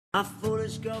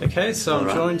Okay, so I'm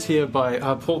joined here by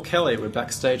Paul Kelly. We're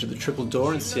backstage at the Triple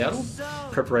Door in Seattle,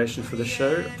 preparation for the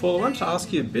show. Paul, I wanted to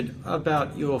ask you a bit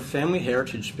about your family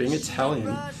heritage. Being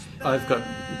Italian, I've got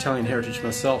Italian heritage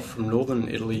myself from northern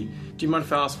Italy. Do you mind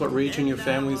if I ask what region your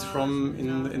family's from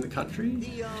in the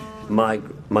country? My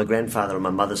grandfather on my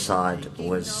mother's side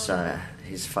was,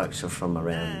 his folks are from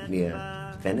around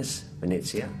near Venice,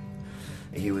 Venezia.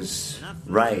 He was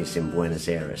raised in Buenos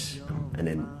Aires and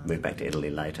then moved back to Italy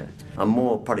later. I'm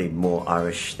probably more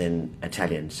Irish than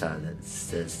Italian, so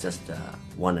there's just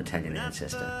one Italian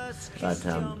ancestor. But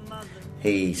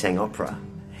he sang opera.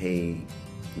 He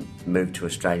moved to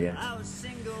Australia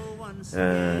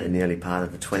in the early part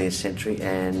of the 20th century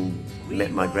and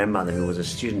met my grandmother, who was a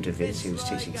student of his. He was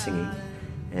teaching singing,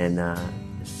 and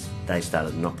they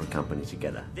started an opera company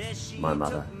together. My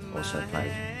mother also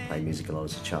played music a lot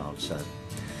as a child, so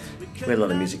we had a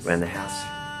lot of music around the house.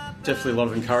 Definitely a lot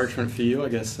of encouragement for you, I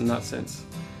guess, in that sense.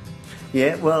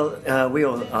 Yeah, well, I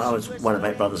was one of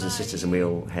 8 brothers and sisters, and we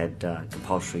all had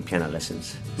compulsory piano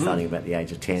lessons starting about the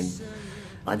age of 10.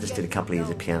 I just did a couple of years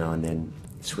of piano and then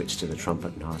switched to the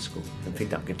trumpet in high school and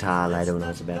picked up guitar later when I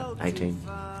was about 18.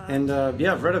 And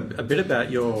I've read a bit about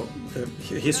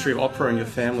the history of opera in your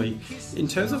family. In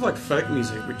terms of like folk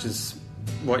music, which is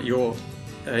what you're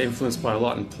influenced by a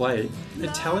lot and play,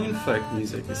 Italian folk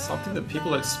music is something that people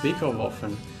don't speak of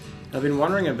often. I've been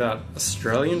wondering about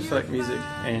Australian folk music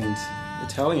and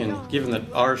Italian, given that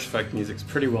Irish folk music is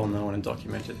pretty well known and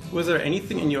documented. Was there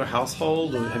anything in your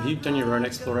household, or have you done your own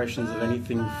explorations of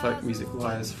anything folk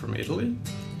music-wise from Italy?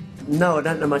 No, I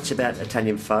don't know much about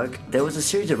Italian folk. There was a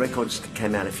series of records that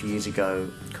came out a few years ago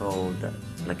called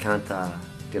La Canta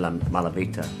della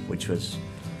Malavita, which was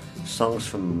songs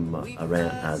from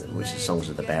around, which is songs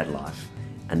of the bad life,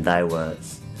 and they were.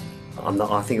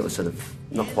 I think it was sort of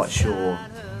not quite sure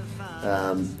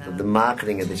the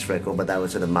marketing of this record, but they were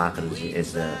sort of marketed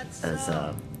as the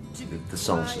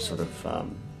songs are sort of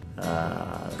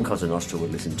Cosa Nostra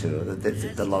would listen to.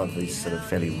 A lot of these sort of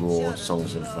fairly raw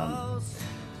songs of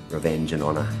revenge and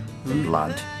honour and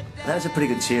blood. That was a pretty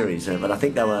good series, but I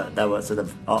think they were sort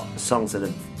of songs that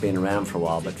have been around for a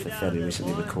while, but fairly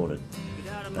recently recorded.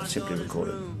 But simply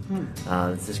recorded.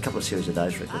 There's a couple of series of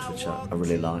those records which I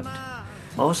really liked.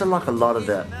 I also like a lot of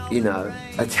the,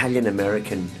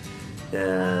 Italian-American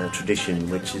tradition,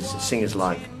 which is singers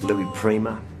like Louis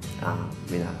Prima.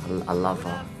 I love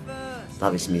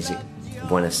his music.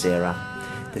 Buonasera.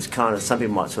 There's kind of, some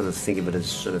people might sort of think of it as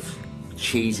sort of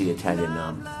cheesy Italian,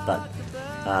 but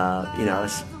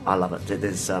I love it.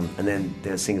 There's and then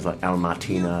there's singers like Al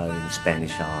Martino and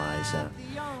Spanish Eyes.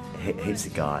 He's the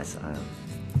guys.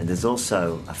 And there's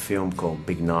also a film called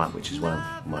Big Night, which is one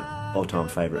of my all-time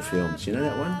favourite films. You know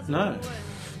that one? No.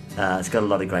 It's got a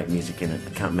lot of great music in it. I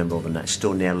can't remember all the names.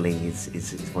 Stornelli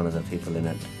is one of the people in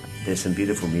it. There's some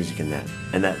beautiful music in that.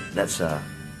 And that's a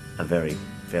very,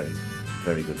 very,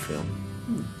 very good film.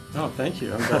 Oh, thank you.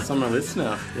 That's on my list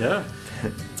now. Yeah.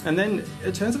 And then,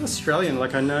 in terms of Australian,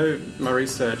 like I know my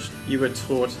research, you were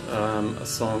taught a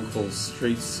song called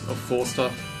Streets of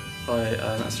Forster by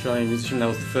an Australian musician. That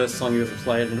was the first song you ever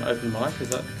played at an open mic, is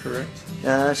that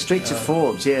correct? Streets of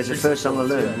Forbes, yeah, is the first song I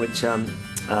learned, which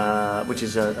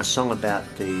is a song about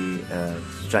the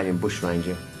Australian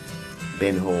bushranger,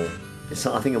 Ben Hall. I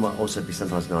think it might also be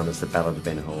sometimes known as the Ballad of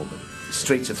Ben Hall, but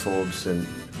Streets of Forbes and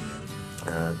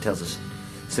tells us,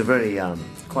 it's a very,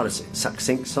 quite a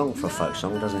succinct song for a folk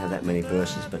song. It doesn't have that many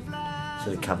verses, but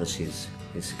sort of covers his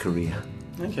career.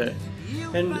 Okay.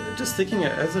 And just thinking,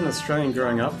 as an Australian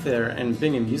growing up there and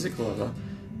being a music lover,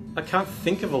 I can't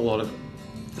think of a lot of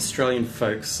Australian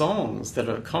folk songs that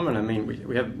are common. I mean,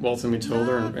 we have Waltz and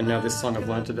Matilda and now this song I've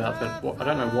learnt about, but I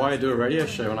don't know why I do a radio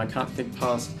show and I can't think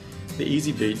past the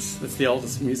Easy Beats. That's the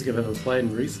oldest music I've ever played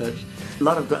and researched. A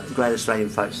lot of great Australian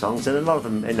folk songs, and a lot of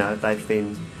them, they've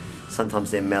been,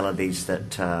 sometimes they're melodies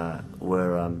that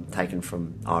were taken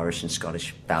from Irish and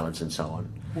Scottish ballads and so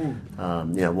on.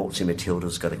 Waltzing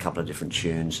Matilda's got a couple of different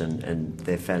tunes, and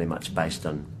they're fairly much based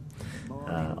on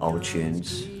old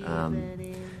tunes.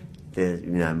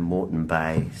 Moreton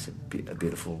Bay is a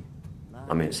beautiful.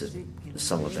 I mean, it's a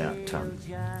song about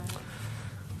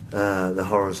the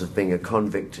horrors of being a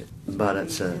convict, but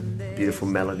it's a beautiful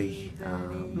melody.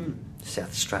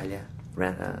 South Australia.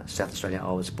 South Australia,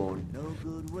 I was born.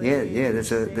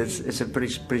 It's a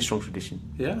pretty strong tradition.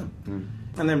 Yeah.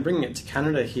 And then bringing it to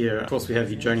Canada here, of course we have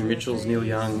Joni Mitchell's, Neil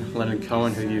Young, Leonard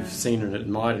Cohen, who you've seen and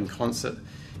admired in concert.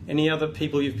 Any other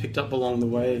people you've picked up along the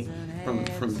way from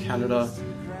Canada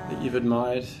that you've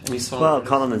admired? Any songs? Well,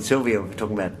 Colin and Sylvia were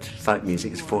talking about folk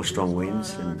music. It's Four Strong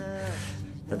Winds, and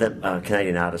that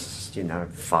Canadian artists,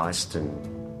 Feist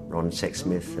and Ron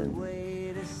Sexsmith.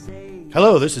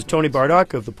 Hello, this is Tony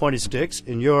Bardock of the Pointed Sticks,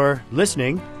 and you're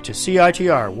listening to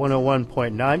CiTR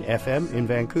 101.9 FM in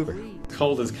Vancouver.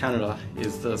 Cold as Canada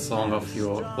is the song off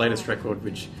your latest record,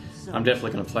 which I'm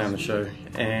definitely going to play on the show.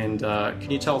 And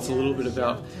can you tell us a little bit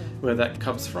about where that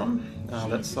comes from,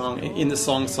 that song? In the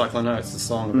song cycle, I know it's a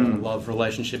song about love,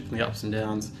 relationship, and the ups and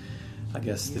downs. I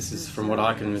guess this is, from what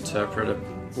I can interpret, a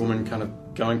woman kind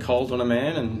of going cold on a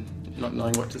man and not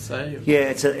knowing what to say.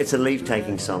 Yeah, it's a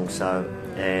leave-taking song,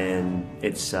 and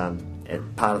it's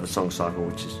part of the song cycle,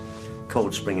 which is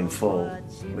called Spring and Fall,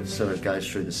 which sort of goes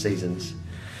through the seasons.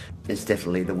 It's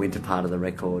definitely the winter part of the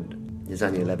record. There's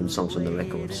only 11 songs on the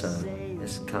record, so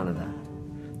it's kind of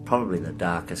probably the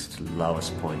darkest,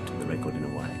 lowest point of the record in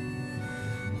a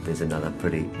way. There's another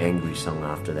pretty angry song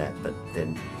after that, but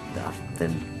then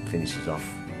finishes off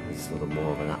with sort of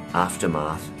more of an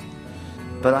aftermath.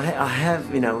 But I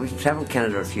have, we've travelled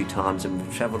Canada a few times, and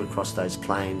we've travelled across those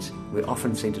plains. We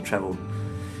often seem to travel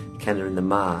Canada in the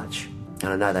March, and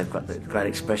I know they've got the great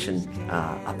expression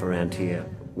up around here: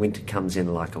 winter comes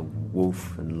in like a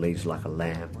wolf and leaves like a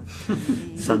lamb.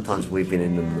 Sometimes we've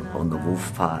been on the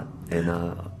wolf part, and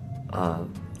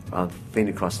I've been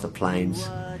across the plains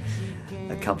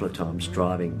a couple of times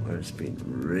driving where it's been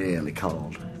really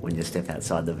cold when you step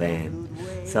outside the van.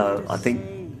 So I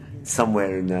think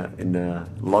somewhere in the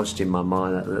lodged in my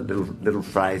mind that little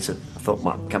phrase that I thought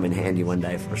might come in handy one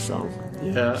day for a song.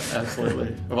 Yeah,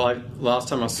 absolutely. Well, last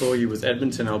time I saw you was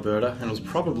Edmonton, Alberta, and it was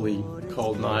probably a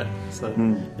cold night. So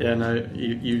yeah, no,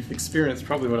 you've experienced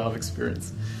probably what I've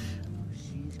experienced.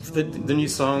 The new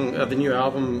song, the new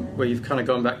album, where you've kind of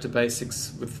gone back to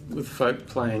basics with folk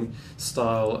playing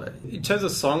style. In terms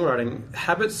of songwriting,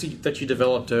 habits that you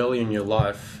developed early in your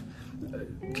life,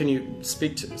 can you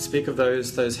speak of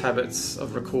those habits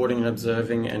of recording and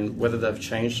observing, and whether they've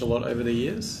changed a lot over the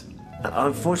years?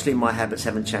 Unfortunately, my habits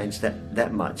haven't changed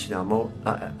that much.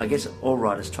 I guess all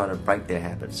writers try to break their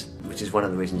habits, which is one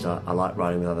of the reasons I like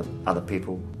writing with other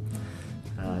people,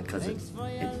 because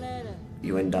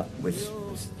you end up with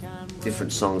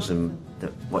different songs than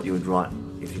what you would write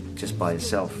if you just by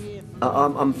yourself.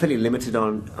 I'm fairly limited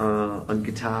on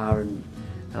guitar and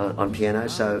on piano,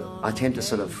 so I tend to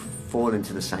sort of fall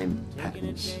into the same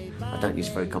patterns. I don't use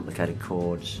very complicated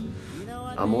chords.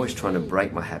 I'm always trying to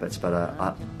break my habits, but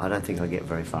I don't think I get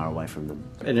very far away from them.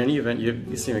 In any event,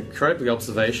 you seem incredibly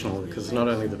observational, because not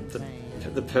only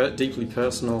the deeply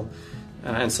personal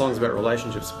and songs about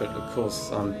relationships, but of course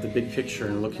the big picture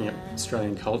and looking at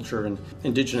Australian culture and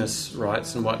Indigenous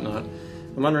rights and whatnot.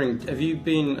 I'm wondering, are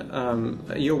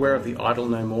you aware of the Idle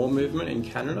No More movement in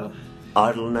Canada?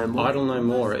 Idle No More? Idle No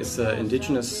More is an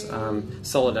Indigenous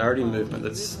solidarity movement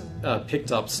that's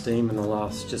picked up steam in the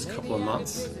last just couple of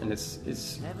months, and it's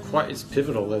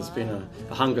pivotal. There's been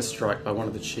a hunger strike by one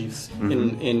of the chiefs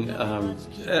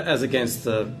as against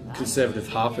the Conservative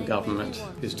Harper government,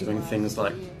 who's doing things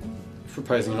like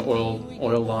proposing an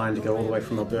oil line to go all the way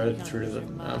from Alberta through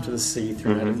to the sea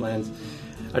through native lands.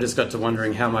 I just got to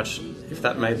wondering how much, if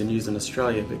that made the news in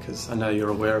Australia, because I know you're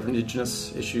aware of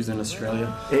Indigenous issues in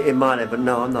Australia. It might have, but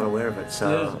no, I'm not aware of it,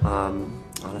 so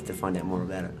I'll have to find out more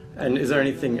about it. And is there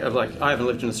anything, I haven't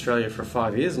lived in Australia for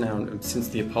 5 years now, and since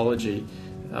the apology,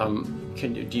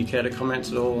 do you care to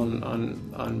comment at all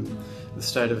on the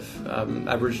state of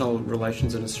Aboriginal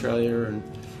relations in Australia? And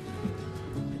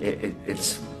I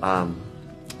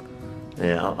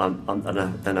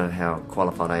don't know how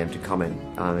qualified I am to comment.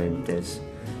 I mean, there's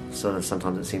sort of,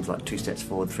 sometimes it seems like 2 steps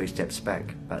forward, 3 steps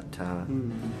back, but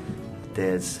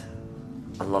there's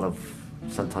a lot of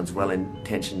sometimes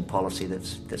well-intentioned policy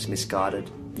that's misguided.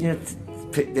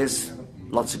 There's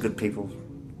lots of good people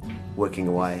working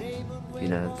away.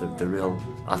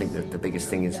 I think the biggest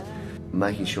thing is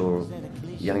making sure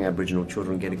young Aboriginal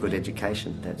children get a good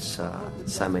education. That's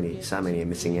so many are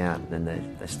missing out, and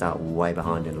then they start way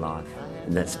behind in life.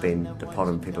 And that's been the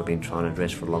problem people have been trying to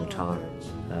address for a long time,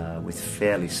 with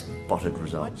fairly spotted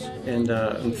results. And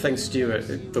thanks to you,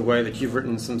 the way that you've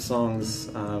written some songs,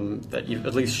 that you've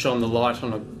at least shone the light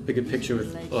on a bigger picture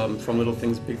with From Little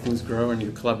Things Big Things Grow, and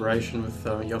your collaboration with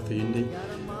Yotha Yindi.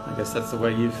 I guess that's the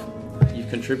way you've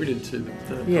contributed to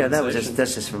the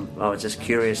that's just from, I was just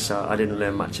curious. I didn't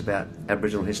learn much about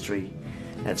Aboriginal history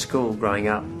at school growing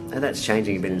up, and that's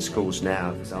changing a bit in schools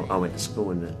now, because I went to school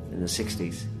in the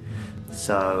 60s.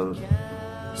 So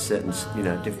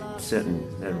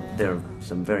there are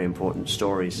some very important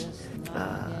stories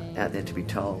out there to be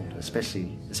told,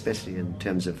 especially in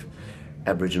terms of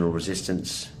Aboriginal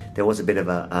resistance. There was a bit of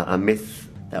a myth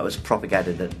that was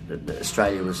propagated that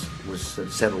Australia was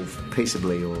settled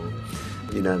peaceably, or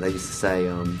they used to say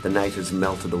the natives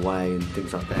melted away and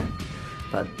things like that.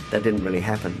 but that didn't really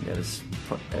happen. There was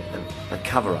a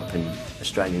cover-up in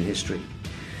Australian history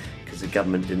because the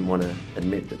government didn't want to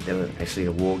admit that there was actually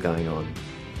a war going on.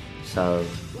 So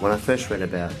when I first read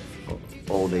about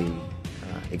all the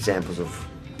examples of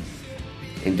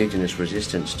Indigenous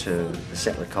resistance to the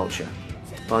settler culture,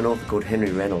 by an author called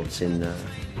Henry Reynolds in the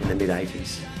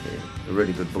mid-80s, a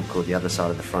really good book called The Other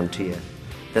Side of the Frontier,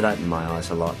 that opened my eyes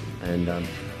a lot, and I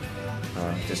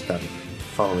just started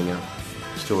following up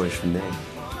stories from there.